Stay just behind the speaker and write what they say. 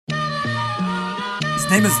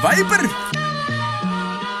name is Viper.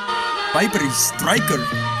 Viper is striker.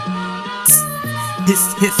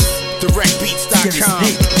 Hiss.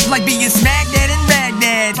 DirectBeats.com. Like being smacked dead in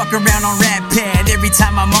Baghdad. Fuck around on rap pad. Every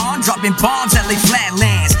time I'm on, dropping bombs at like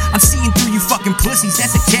flatlands. I'm seeing through you fucking pussies,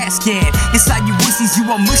 that's a gas can. Inside you wussies, you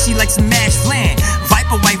all mushy like some mashed flan.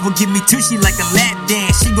 Viper wife will give me tushy like a lap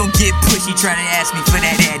dance. She gon' get pushy, try to ask me for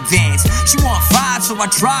that advance. She want 5, so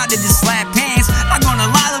I tried to just slap hands. Not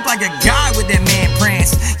gonna lie, look like a guy with that man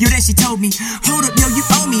prance. Yo, then she told me, hold up, yo, you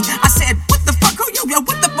owe me. I said, what the fuck, oh, yo,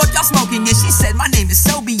 what the fuck y'all smoking? And she said, my name is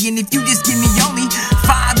Sobe, and if you just give me only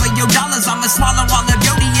 $5 of your dollars, I'ma swallow all of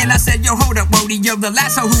Yodi. And I said, yo, hold up, Wody, yo, the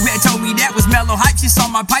last hoe who had told me that was Mellow Hype. She saw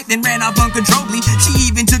my pipe, then ran off uncontrollably. She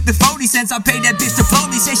even took the 40 cents I paid that bitch to blow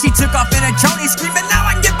me. Said she took off in a chony, screaming, now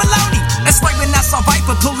I can get baloney. That's right when I saw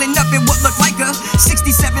Viper pulling up in what looked like a 67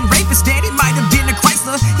 rapist, man, it might have been a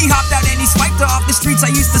Chrysler. He hopped out and he swiped her off the streets I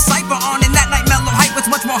used to cipher on. And that night Mellow Hype was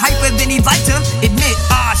much more hyper than he'd like to admit.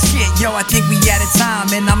 Shit, yo, I think we out of time,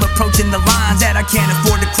 and I'm approaching the lines that I can't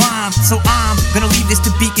afford to climb. So I'm gonna leave this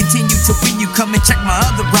to be continued till when you come and check my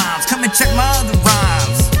other rhymes. Come and check my other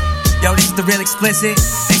rhymes. Yo, this is The Real Explicit.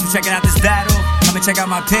 Thanks for checking out this battle. Come and check out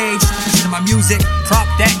my page, listen to my music, drop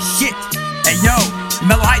that shit. Hey yo,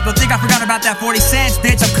 Mellow Hype, don't think I forgot about that 40 cents,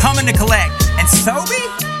 bitch. I'm coming to collect. And Sobe?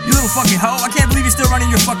 You little fucking hoe, I can't believe you're still running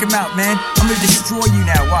your fucking mouth, man. I'm gonna destroy you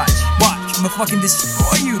now, watch. I'm gonna fucking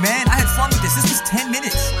destroy you, man. I had fun with this. This was 10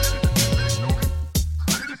 minutes.